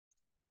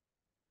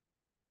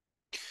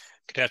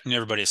Good afternoon,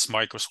 everybody. It's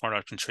Mike with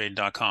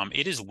SmartOptionTrade.com.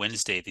 It is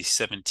Wednesday, the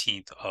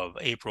 17th of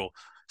April.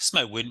 This is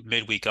my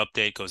midweek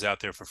update. Goes out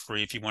there for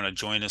free. If you want to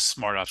join us,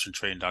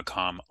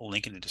 SmartOptionTrade.com.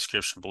 Link in the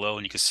description below,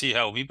 and you can see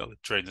how we've been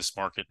trading this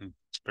market and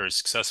very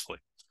successfully.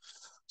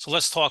 So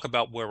let's talk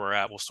about where we're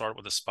at. We'll start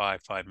with the SPY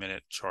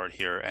 5-minute chart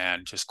here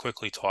and just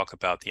quickly talk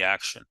about the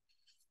action.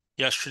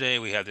 Yesterday,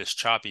 we had this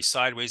choppy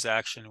sideways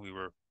action. We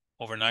were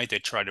overnight. They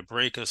tried to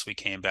break us. We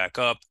came back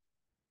up.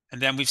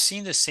 And then we've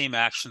seen the same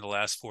action the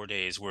last 4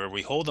 days where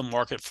we hold the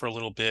market for a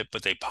little bit,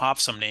 but they pop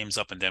some names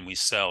up and then we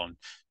sell. And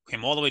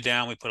came all the way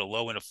down. We put a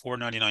low in of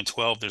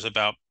 499.12. There's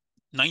about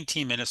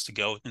 19 minutes to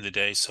go in the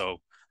day. So,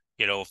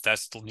 if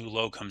that's the new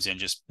low comes in,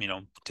 just,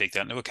 take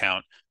that into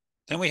account.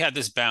 Then we had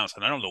this bounce,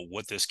 and I don't know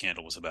what this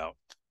candle was about,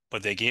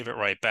 but they gave it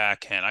right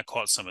back. And I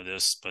caught some of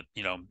this, but,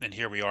 and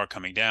here we are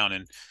coming down.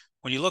 And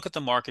when you look at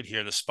the market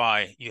here, the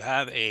SPY, you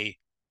have a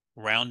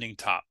rounding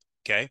top.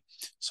 Okay,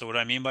 so what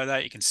I mean by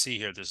that, you can see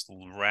here, this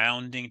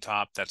rounding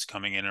top that's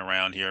coming in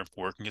around here,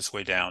 working its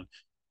way down.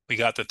 We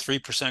got the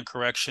 3%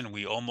 correction.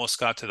 We almost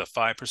got to the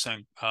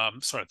 5%, 3%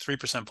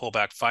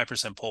 pullback,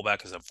 5%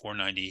 pullback is at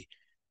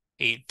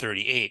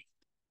 498.38.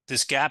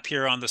 This gap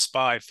here on the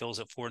SPY fills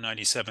at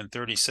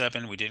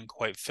 497.37. We didn't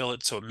quite fill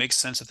it, so it makes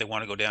sense if they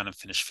want to go down and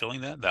finish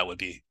filling that. That would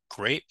be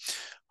great.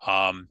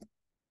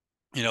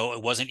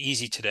 It wasn't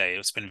easy today.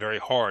 It's been very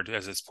hard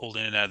as it's pulled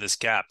in and out of this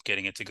gap,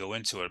 getting it to go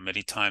into it.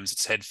 Many times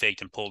it's head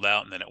faked and pulled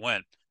out and then it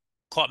went.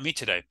 Caught me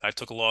today. I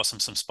took a loss on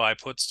some SPY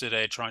puts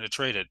today trying to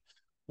trade it.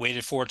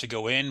 Waited for it to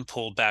go in,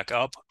 pulled back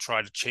up,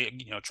 tried to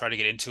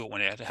get into it when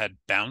it had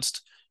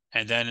bounced.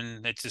 And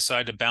then it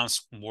decided to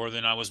bounce more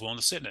than I was willing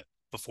to sit in it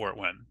before it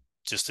went.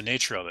 Just the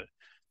nature of it.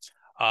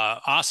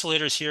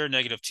 Oscillators here,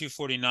 negative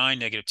 249,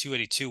 negative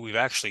 282. We've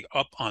actually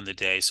up on the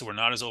day, so we're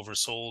not as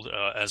oversold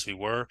as we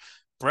were.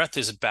 Breadth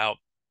is about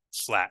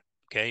flat,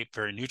 okay,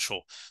 very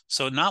neutral.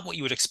 So not what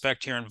you would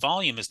expect here. And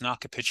volume is not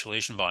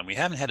capitulation volume. We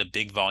haven't had a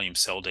big volume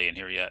sell day in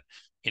here yet.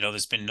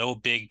 There's been no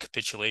big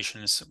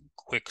capitulations,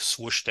 quick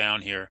swoosh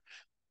down here.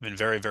 Been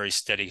very, very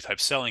steady type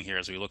selling here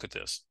as we look at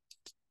this.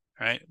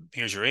 All right,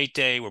 here's your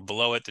 8-day. We're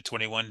below it, the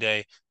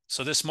 21-day.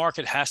 So this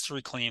market has to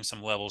reclaim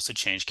some levels to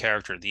change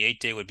character. The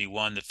 8-day would be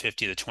one, the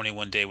 50, the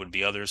 21-day would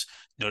be others.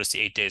 Notice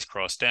the 8 days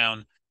crossed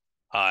down.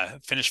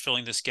 Finish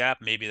filling this gap,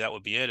 maybe that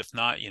would be it. If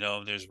not,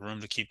 there's room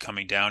to keep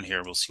coming down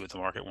here. We'll see what the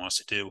market wants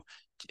to do.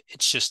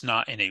 It's just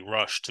not in a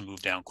rush to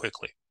move down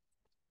quickly.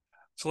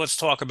 So let's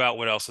talk about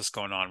what else is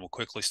going on. We'll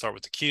quickly start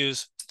with the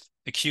Qs.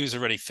 The Qs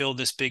already filled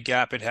this big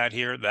gap it had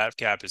here. That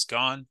gap is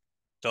gone,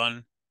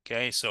 done.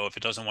 Okay, so if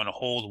it doesn't want to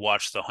hold,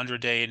 watch the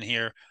 100-day in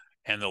here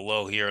and the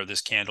low here of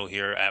this candle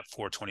here at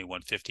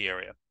 421.50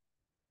 area.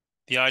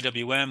 The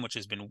IWM, which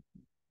has been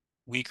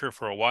weaker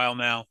for a while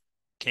now,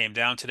 came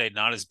down today,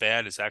 not as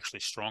bad. It's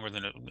actually stronger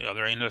than the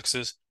other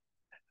indexes.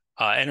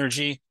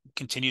 Energy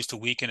continues to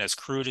weaken as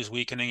crude is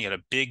weakening. You had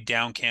a big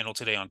down candle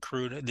today on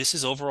crude. This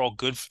is overall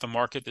good for the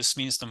market. This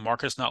means the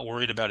market's not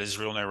worried about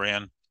Israel and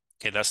Iran.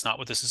 Okay, that's not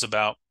what this is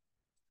about.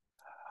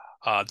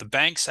 The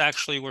banks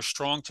actually were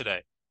strong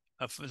today.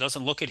 It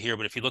doesn't look it here,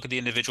 but if you look at the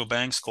individual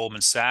banks, Goldman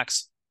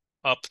Sachs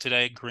up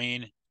today,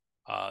 green.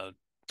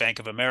 Bank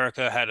of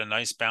America had a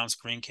nice bounce,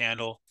 green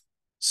candle.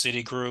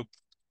 Citigroup,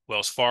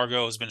 Wells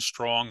Fargo has been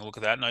strong. Look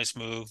at that nice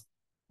move.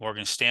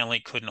 Morgan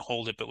Stanley couldn't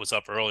hold it, but was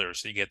up earlier,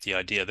 so you get the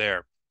idea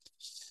there.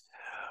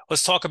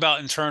 Let's talk about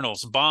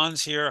internals.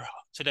 Bonds here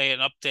today,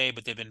 an up day,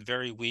 but they've been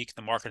very weak.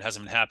 The market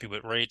hasn't been happy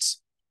with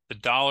rates. The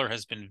dollar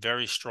has been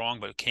very strong,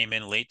 but it came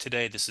in late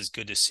today. This is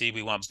good to see.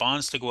 We want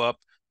bonds to go up,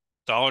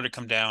 dollar to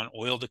come down,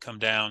 oil to come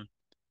down.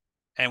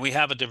 And we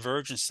have a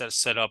divergence that's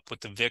set up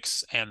with the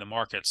VIX and the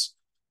markets.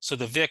 So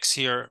the VIX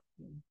here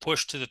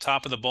pushed to the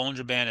top of the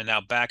Bollinger Band and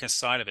now back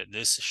inside of it.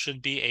 This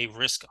should be a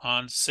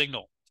risk-on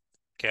signal.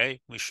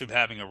 Okay, we should be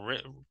having a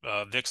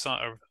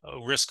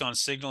risk-on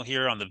signal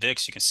here on the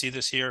VIX. You can see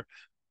this here.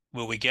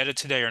 Will we get it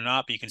today or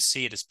not? But you can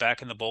see it is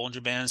back in the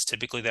Bollinger Bands.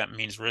 Typically, that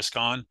means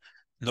risk-on.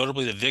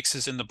 Notably, the VIX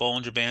is in the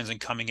Bollinger Bands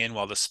and coming in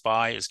while the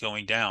SPY is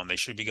going down. They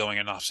should be going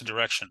in opposite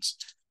directions.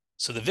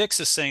 So the VIX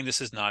is saying this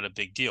is not a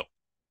big deal.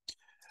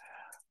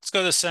 Let's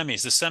go to the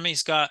semis. The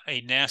semis got a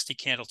nasty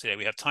candle today.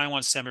 We have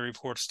Taiwan semi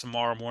reports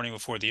tomorrow morning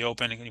before the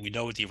open. And we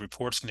know the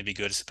report's going to be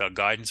good. It's about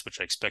guidance, which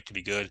I expect to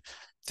be good.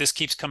 If this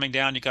keeps coming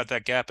down, you got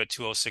that gap at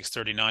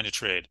 206.39 to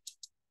trade.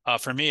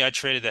 For me, I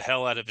traded the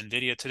hell out of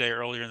NVIDIA today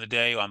earlier in the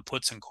day on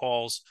puts and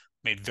calls.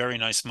 Made very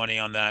nice money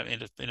on that.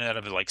 In and out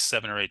of it like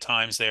 7 or 8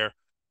 times there.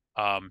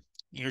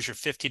 Here's your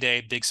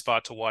 50-day big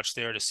spot to watch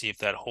there to see if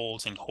that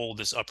holds and hold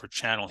this upper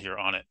channel here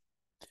on it.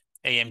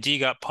 AMD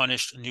got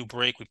punished, new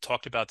break. We've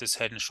talked about this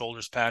head and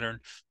shoulders pattern.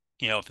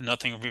 If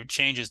nothing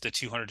changes, the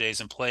 200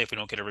 days in play, if we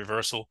don't get a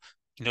reversal,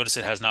 you notice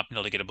it has not been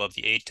able to get above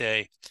the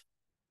 8-day.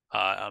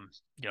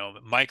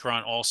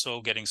 Micron also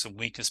getting some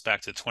weakness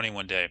back to the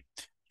 21-day.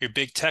 Your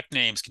big tech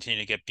names continue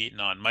to get beaten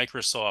on.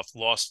 Microsoft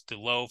lost the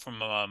low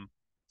from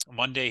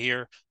Monday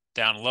here,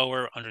 down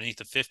lower underneath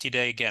the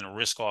 50-day. Again,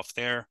 risk off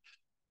there.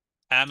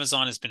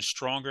 Amazon has been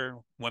stronger,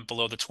 went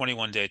below the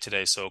 21-day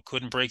today, so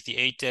couldn't break the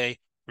 8-day.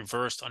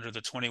 Reversed under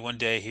the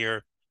 21-day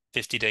here.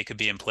 50-day could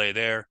be in play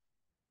there.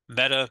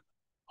 Meta,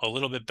 a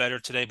little bit better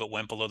today, but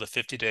went below the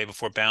 50-day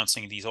before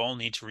bouncing. These all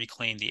need to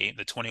reclaim the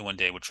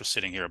 21-day, which was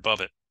sitting here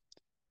above it.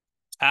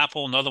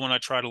 Apple, another one I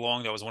tried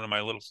along. That was one of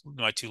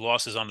my two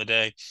losses on the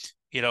day.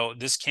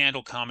 This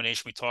candle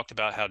combination, we talked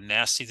about how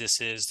nasty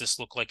this is. This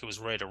looked like it was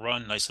ready to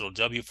run. Nice little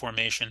W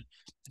formation.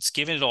 It's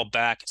giving it all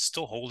back. It's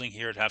still holding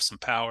here to have some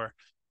power.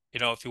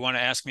 If you want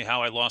to ask me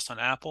how I lost on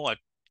Apple, I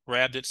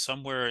grabbed it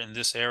somewhere in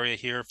this area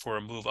here for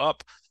a move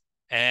up.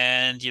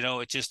 And,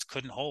 it just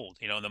couldn't hold.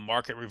 The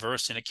market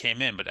reversed and it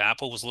came in. But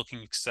Apple was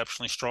looking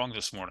exceptionally strong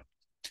this morning.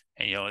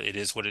 And, it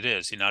is what it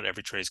is. Not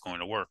every trade is going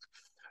to work.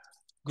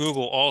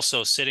 Google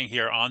also sitting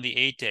here on the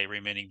 8-day,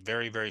 remaining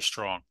very, very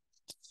strong.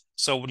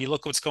 So when you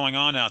look what's going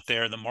on out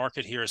there, the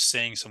market here is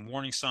saying some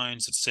warning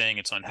signs. It's saying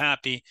it's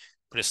unhappy,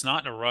 but it's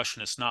not in a rush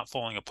and it's not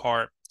falling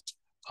apart.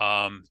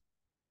 And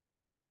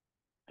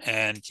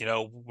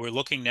we're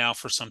looking now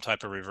for some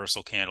type of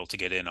reversal candle to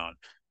get in on.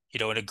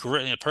 In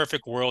a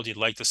perfect world, you'd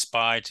like the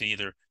SPY to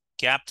either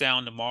gap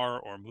down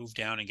tomorrow or move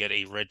down and get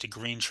a red to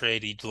green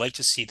trade. You'd like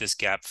to see this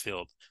gap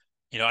filled.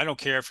 I don't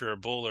care if you're a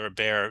bull or a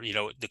bear.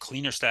 The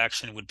cleanest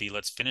action would be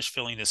let's finish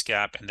filling this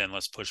gap and then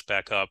let's push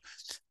back up.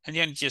 And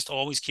then just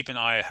always keep an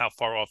eye on how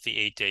far off the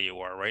 8-day you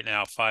are. Right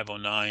now,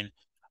 509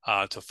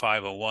 to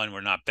 501,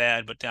 we're not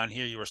bad, but down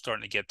here you were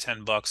starting to get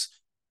 $10.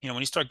 When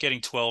you start getting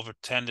 12 or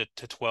 10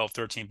 to 12,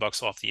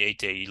 $13 off the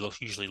 8-day, you're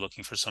usually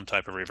looking for some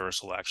type of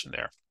reversal action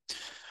there.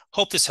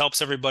 Hope this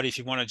helps everybody. If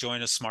you want to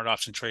join us,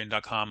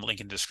 smartoptiontrading.com,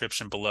 link in the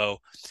description below.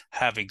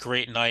 Have a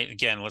great night.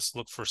 Again, let's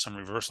look for some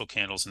reversal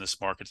candles in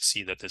this market to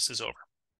see that this is over.